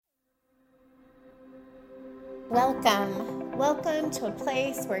Welcome to a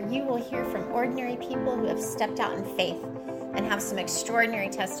place where you will hear from ordinary people who have stepped out in faith and have some extraordinary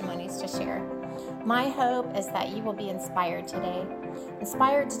testimonies to share. My hope is that you will be inspired today,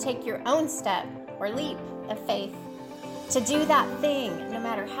 inspired to take your own step or leap of faith, to do that thing, no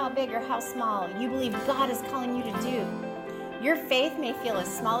matter how big or how small, you believe God is calling you to do. Your faith may feel as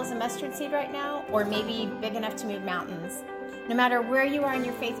small as a mustard seed right now, or maybe big enough to move mountains. No matter where you are in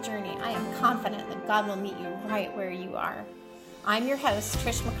your faith journey, I am confident that God will meet you right where you are. I'm your host,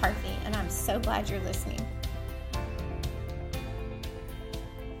 Trish McCarthy, and I'm so glad you're listening.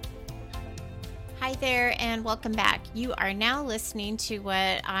 Hi there, and welcome back. You are now listening to what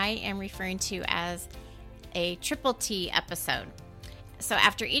I am referring to as a Triple T episode. So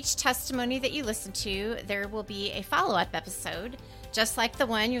after each testimony that you listen to, there will be a follow-up episode, just like the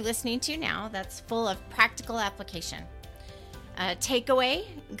one you're listening to now, that's full of practical application. A takeaway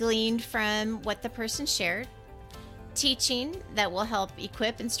gleaned from what the person shared, teaching that will help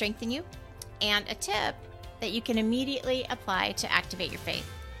equip and strengthen you, and a tip that you can immediately apply to activate your faith.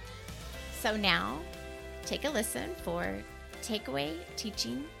 So now, take a listen for takeaway,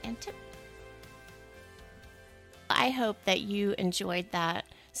 teaching, and tip. I hope that you enjoyed that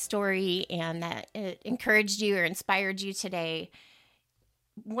story and that it encouraged you or inspired you today.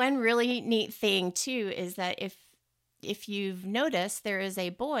 One really neat thing, too, is that if you've noticed, there is a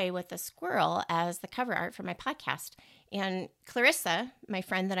boy with a squirrel as the cover art for my podcast. And Clarissa, my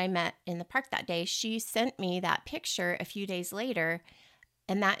friend that I met in the park that day, she sent me that picture a few days later,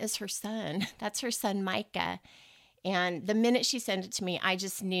 and that is her son. That's her son, Micah. And the minute she sent it to me, I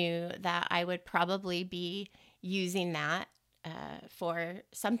just knew that I would probably be using that for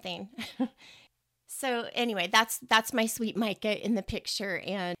something. So anyway, that's my sweet Micah in the picture.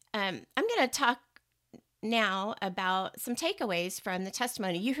 And I'm going to talk now about some takeaways from the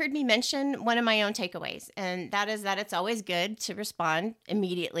testimony. You heard me mention one of my own takeaways, and that is that it's always good to respond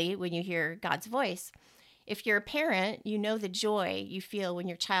immediately when you hear God's voice. If you're a parent, you know the joy you feel when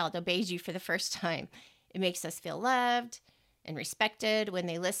your child obeys you for the first time. It makes us feel loved and respected when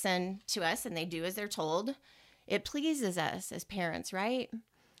they listen to us and they do as they're told. It pleases us as parents, right?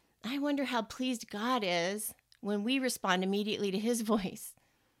 I wonder how pleased God is when we respond immediately to his voice.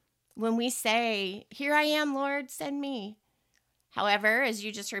 When we say, "Here I am, Lord, send me." However, as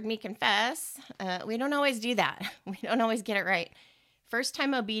you just heard me confess, we don't always do that. We don't always get it right.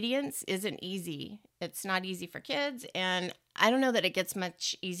 First-time obedience isn't easy. It's not easy for kids, and I don't know that it gets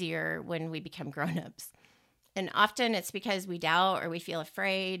much easier when we become grown-ups. And often it's because we doubt or we feel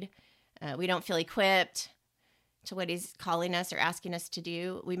afraid. We don't feel equipped to what he's calling us or asking us to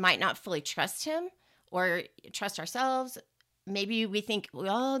do. We might not fully trust him or trust ourselves. Maybe we think,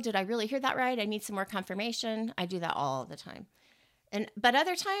 well, did I really hear that right? I need some more confirmation. I do that all the time. But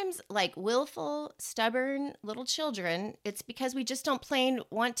other times, like willful, stubborn little children, it's because we just don't plain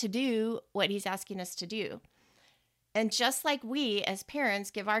want to do what he's asking us to do. And just like we as parents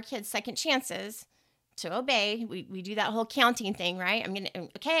give our kids second chances to obey, we do that whole counting thing, right? I'm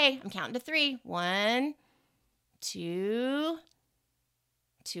counting to 3. 1, 2,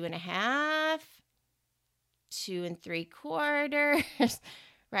 2.5. 2 3/4,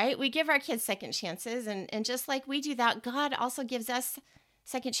 right? We give our kids second chances. And just like we do that, God also gives us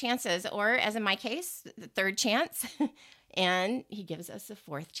second chances, or as in my case, the third chance. And he gives us a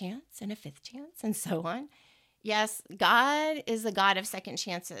fourth chance and a fifth chance and so on. Yes, God is the God of second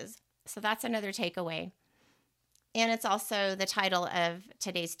chances. So that's another takeaway. And it's also the title of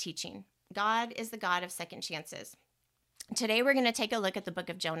today's teaching. God is the God of second chances. Today, we're going to take a look at the book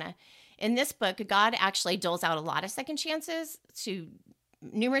of Jonah. In this book, God actually doles out a lot of second chances to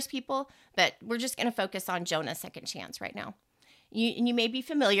numerous people, but we're just going to focus on Jonah's second chance right now. You may be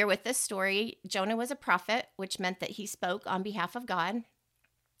familiar with this story. Jonah was a prophet, which meant that he spoke on behalf of God.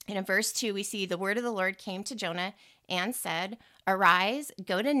 And in verse 2, we see the word of the Lord came to Jonah and said, "Arise,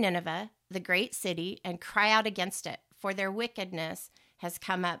 go to Nineveh, the great city, and cry out against it, for their wickedness has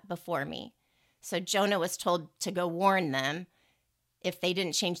come up before me." So Jonah was told to go warn them if they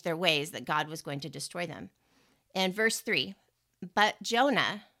didn't change their ways that God was going to destroy them. And verse 3, but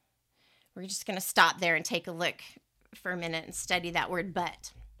Jonah, we're just going to stop there and take a look for a minute and study that word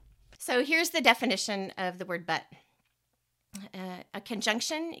but. So here's the definition of the word but. A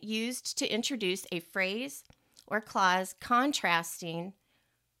conjunction used to introduce a phrase or clause contrasting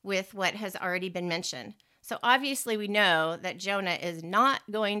with what has already been mentioned. So obviously we know that Jonah is not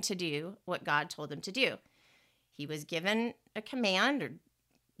going to do what God told him to do. He was given a command or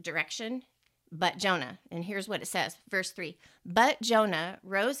direction, but Jonah. And here's what it says, verse 3. But Jonah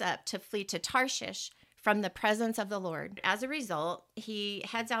rose up to flee to Tarshish from the presence of the Lord. As a result, he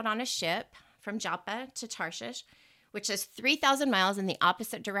heads out on a ship from Joppa to Tarshish, which is 3,000 miles in the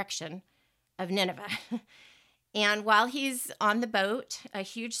opposite direction of Nineveh. And while he's on the boat, a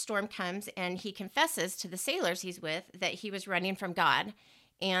huge storm comes, and he confesses to the sailors he's with that he was running from God,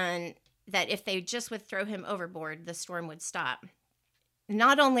 and that if they just would throw him overboard, the storm would stop.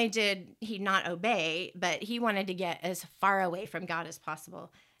 Not only did he not obey, but he wanted to get as far away from God as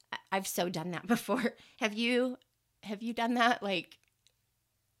possible. I've so done that before. Have you done that? Like,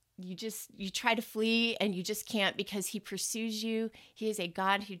 you try to flee and you just can't, because he pursues you. He is a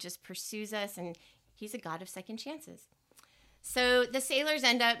God who just pursues us, and he's a God of second chances. So the sailors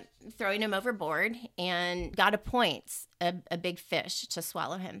end up throwing him overboard, and God appoints a big fish to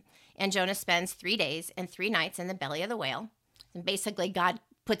swallow him. And Jonah spends 3 days and 3 nights in the belly of the whale. And basically, God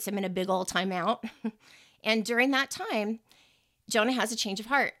puts him in a big old timeout. And during that time, Jonah has a change of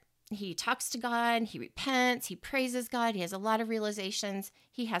heart. He talks to God, he repents, he praises God, he has a lot of realizations.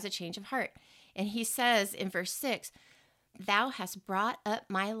 He has a change of heart. And he says in verse 6, "Thou hast brought up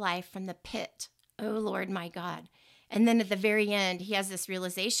my life from the pit, O Lord my God." And then at the very end, he has this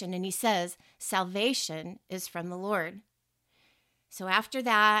realization, and he says, "Salvation is from the Lord." So after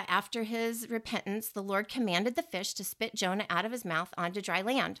that, after his repentance, the Lord commanded the fish to spit Jonah out of his mouth onto dry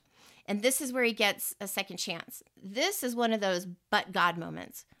land. And this is where he gets a second chance. This is one of those but God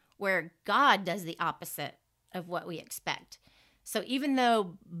moments where God does the opposite of what we expect. So even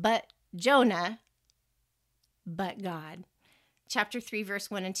though but Jonah, but God. Chapter 3, verse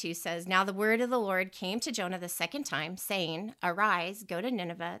 1 and 2 says, "Now the word of the Lord came to Jonah the second time, saying, Arise, go to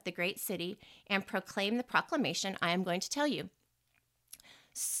Nineveh, the great city, and proclaim the proclamation I am going to tell you."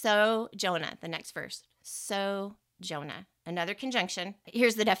 So Jonah, the next verse. So Jonah, another conjunction.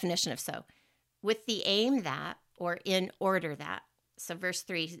 Here's the definition of so. With the aim that, or in order that. So verse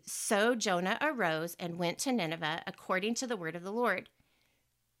 3, so Jonah arose and went to Nineveh according to the word of the Lord.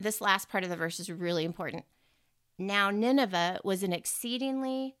 This last part of the verse is really important. Now Nineveh was an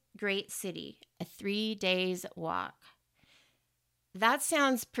exceedingly great city, a 3 days walk. That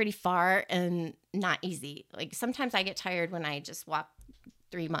sounds pretty far and not easy. Like sometimes I get tired when I just walk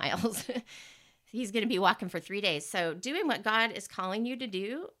 3 miles. He's going to be walking for 3 days. So doing what God is calling you to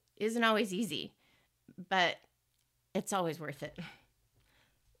do isn't always easy, but it's always worth it.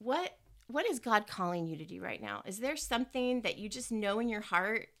 What is God calling you to do right now? Is there something that you just know in your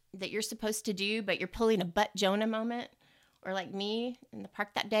heart that you're supposed to do, but you're pulling a but Jonah moment? Or like me in the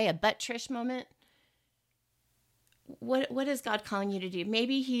park that day, a but Trish moment? What is God calling you to do?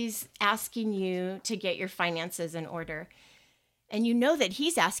 Maybe he's asking you to get your finances in order. And you know that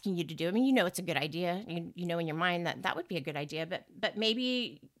he's asking you to do. I mean, you know it's a good idea. You know in your mind that would be a good idea. But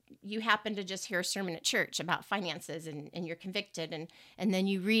maybe you happen to just hear a sermon at church about finances and you're convicted. And then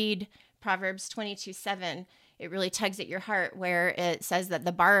you read Proverbs 22:7. It really tugs at your heart where it says that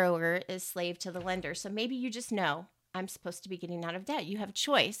the borrower is slave to the lender. So maybe you just know, I'm supposed to be getting out of debt. You have a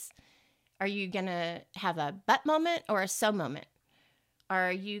choice. Are you going to have a but moment or a so moment?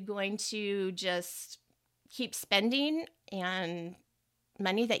 Are you going to just keep spending and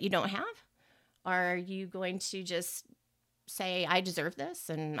money that you don't have? Are you going to just say, I deserve this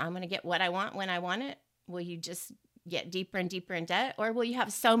and I'm going to get what I want when I want it? Will you just get deeper and deeper in debt? Or will you have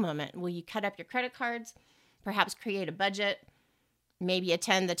a so moment? Will you cut up your credit cards? Perhaps create a budget? Maybe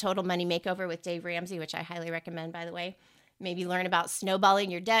attend the Total Money Makeover with Dave Ramsey, which I highly recommend, by the way. Maybe learn about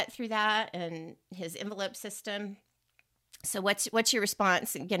snowballing your debt through that and his envelope system. So what's your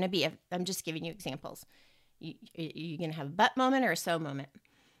response going to be? I'm just giving you examples. You going to have a but moment or a so moment?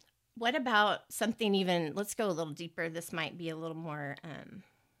 What about something even, let's go a little deeper. This might be a little more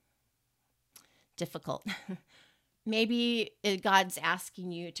difficult. Maybe God's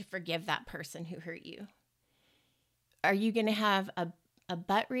asking you to forgive that person who hurt you. Are you going to have a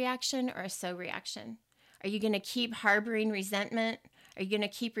but reaction or a so reaction? Are you going to keep harboring resentment? Are you going to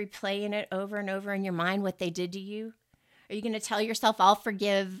keep replaying it over and over in your mind what they did to you? Are you going to tell yourself, I'll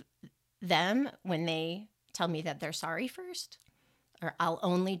forgive them when they tell me that they're sorry first? Or I'll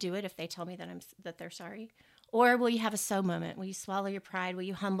only do it if they tell me that they're sorry? Or will you have a so moment? Will you swallow your pride? Will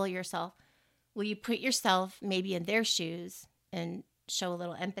you humble yourself? Will you put yourself maybe in their shoes and show a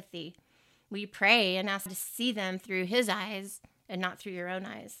little empathy? Will you pray and ask to see them through his eyes and not through your own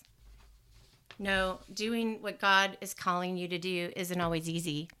eyes? No, doing what God is calling you to do isn't always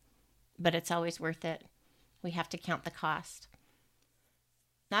easy, but it's always worth it. We have to count the cost.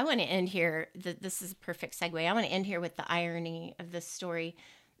 Now, I want to end here. This is a perfect segue. I want to end here with the irony of this story.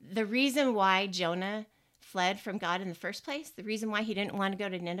 The reason why Jonah fled from God in the first place, the reason why he didn't want to go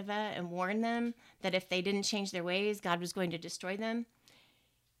to Nineveh and warn them that if they didn't change their ways, God was going to destroy them,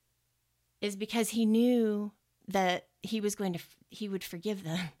 is because he knew that he would forgive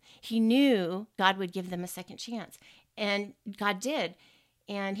them. He knew God would give them a second chance, and God did.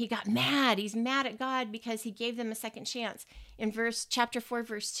 And he got mad. He's mad at God because he gave them a second chance. In chapter 4,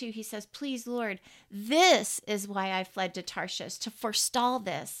 verse 2, he says, "Please, Lord, this is why I fled to Tarshish, to forestall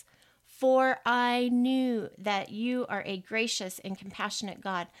this. For I knew that you are a gracious and compassionate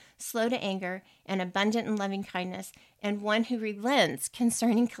God, slow to anger and abundant in loving kindness, and one who relents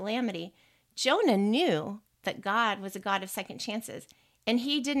concerning calamity." Jonah knew that God was a God of second chances, and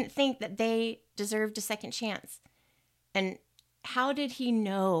he didn't think that they deserved a second chance. And how did he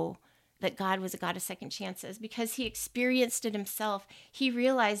know that God was a God of second chances? Because he experienced it himself. He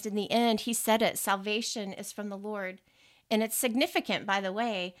realized in the end, he said it, salvation is from the Lord. And it's significant, by the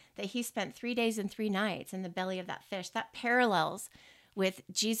way, that he spent 3 days and 3 nights in the belly of that fish. That parallels with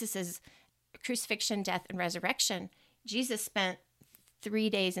Jesus's crucifixion, death, and resurrection. Jesus spent 3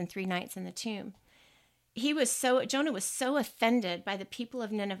 days and 3 nights in the tomb. Jonah was so offended by the people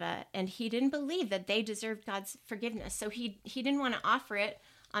of Nineveh, and he didn't believe that they deserved God's forgiveness. So he didn't want to offer it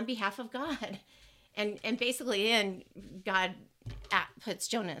on behalf of God. And basically then God puts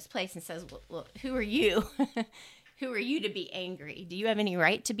Jonah in his place and says, well, who are you? Who are you to be angry? Do you have any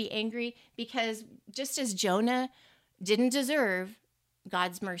right to be angry? Because just as Jonah didn't deserve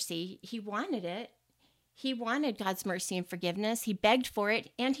God's mercy, he wanted it. He wanted God's mercy and forgiveness. He begged for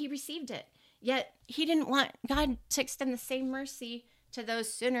it, and he received it. Yet he didn't want God to extend the same mercy to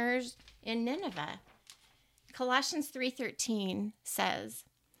those sinners in Nineveh. Colossians 3:13 says,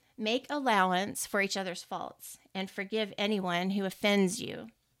 "Make allowance for each other's faults and forgive anyone who offends you.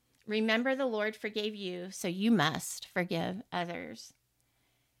 Remember the Lord forgave you, so you must forgive others."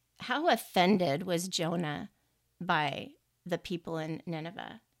 How offended was Jonah by the people in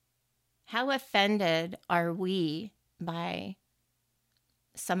Nineveh? How offended are we by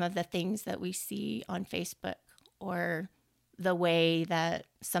some of the things that we see on Facebook or the way that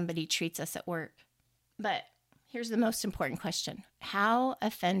somebody treats us at work? But here's the most important question. How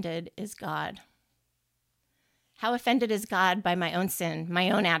offended is God? How offended is God by my own sin, my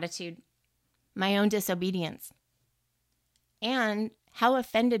own attitude, my own disobedience? And how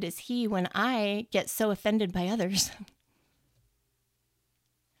offended is he when I get so offended by others?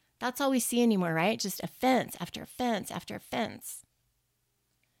 That's all we see anymore, right? Just offense after offense after offense.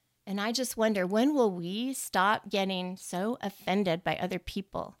 And I just wonder, when will we stop getting so offended by other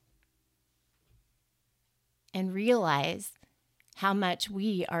people and realize how much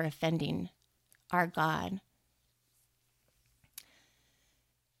we are offending our God?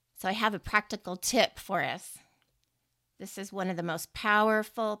 So I have a practical tip for us. This is one of the most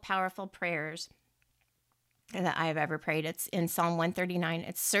powerful prayers that I have ever prayed. It's in Psalm 139.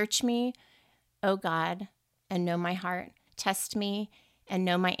 It's, "Search me, O God, and know my heart. Test me and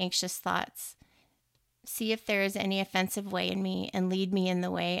know my anxious thoughts. See if there is any offensive way in me, and lead me in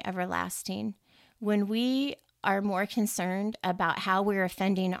the way everlasting." When we are more concerned about how we're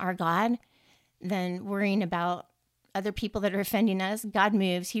offending our God than worrying about other people that are offending us, God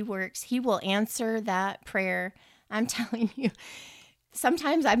moves, he works, he will answer that prayer. I'm telling you,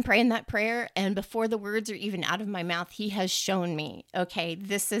 sometimes I'm praying that prayer, and before the words are even out of my mouth, he has shown me, okay,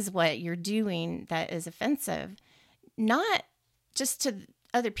 this is what you're doing that is offensive. Not just to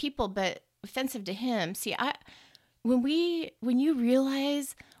other people, but offensive to him. See, when you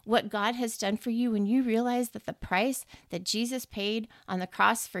realize what God has done for you, when you realize that the price that Jesus paid on the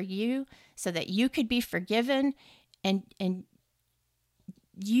cross for you so that you could be forgiven, and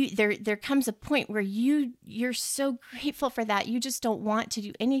there comes a point where you're so grateful for that, you just don't want to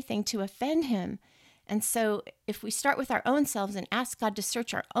do anything to offend him. And so if we start with our own selves and ask God to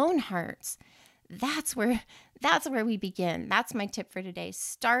search our own hearts, that's where we begin. That's my tip for today.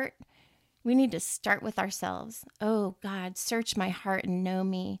 We need to start with ourselves. Oh God, search my heart and know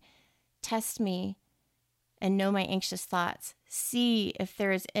me. Test me and know my anxious thoughts. See if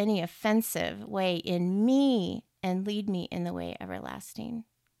there is any offensive way in me, and lead me in the way everlasting.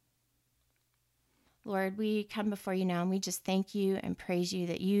 Lord, we come before you now, and we just thank you and praise you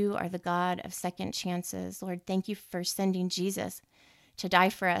that you are the God of second chances. Lord, thank you for sending Jesus to die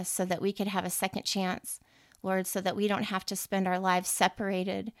for us so that we could have a second chance, Lord, so that we don't have to spend our lives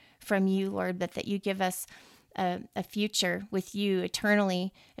separated from you, Lord, but that you give us a future with you,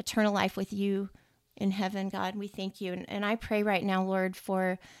 eternal life with you in heaven, God. We thank you. And I pray right now, Lord,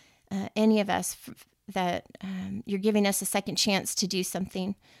 for any of us that you're giving us a second chance to do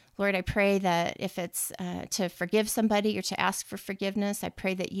something. Lord, I pray that if it's to forgive somebody or to ask for forgiveness, I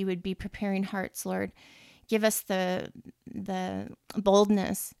pray that you would be preparing hearts, Lord. Give us the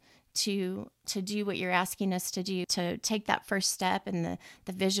boldness to do what you're asking us to do, to take that first step in the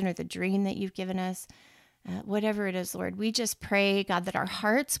vision or the dream that you've given us. whatever it is, Lord. We just pray, God, that our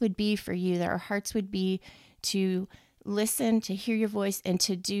hearts would be for you, that our hearts would be to listen, to hear your voice, and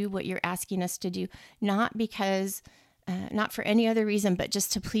to do what you're asking us to do, not because, not for any other reason, but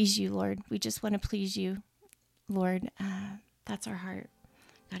just to please you, Lord. We just want to please you, Lord. That's our heart.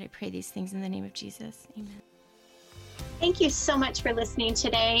 God, I pray these things in the name of Jesus. Amen. Thank you so much for listening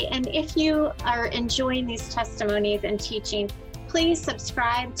today. And if you are enjoying these testimonies and teaching, please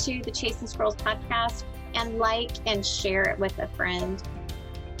subscribe to the Chasing Squirrels podcast and like and share it with a friend.